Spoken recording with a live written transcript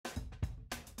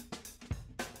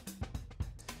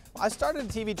I started at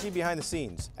TVG behind the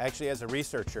scenes, actually as a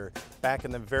researcher back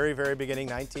in the very, very beginning,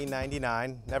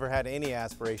 1999. Never had any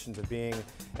aspirations of being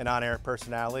an on-air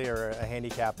personality or a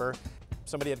handicapper.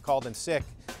 Somebody had called in sick.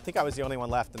 I think I was the only one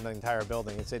left in the entire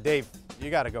building and said, "Dave, you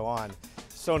got to go on."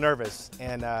 So nervous,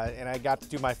 and I got to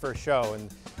do my first show,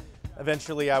 and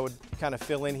eventually I would kind of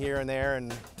fill in here and there,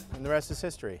 and the rest is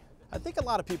history. I think a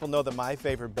lot of people know that my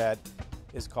favorite bet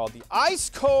is called the Ice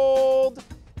Cold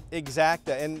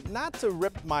Exacta, and not to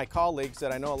rip my colleagues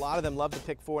that I know a lot of them love the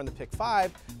pick 4 and the pick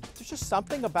 5, but there's just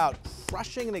something about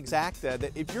crushing an exacta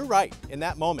that if you're right in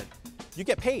that moment, you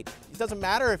get paid. It doesn't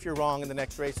matter if you're wrong in the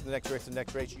next race, the next race, the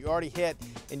next race. You already hit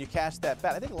and you cash that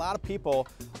bet. I think a lot of people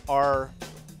are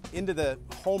into the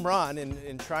home run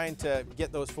and trying to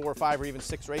get those 4 or 5 or even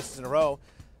 6 races in a row.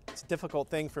 It's a difficult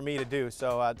thing for me to do,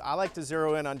 so I like to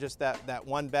zero in on just that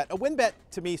one bet. A win bet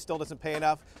to me still doesn't pay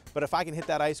enough, but if I can hit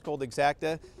that ice cold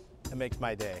exacta, it makes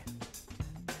my day.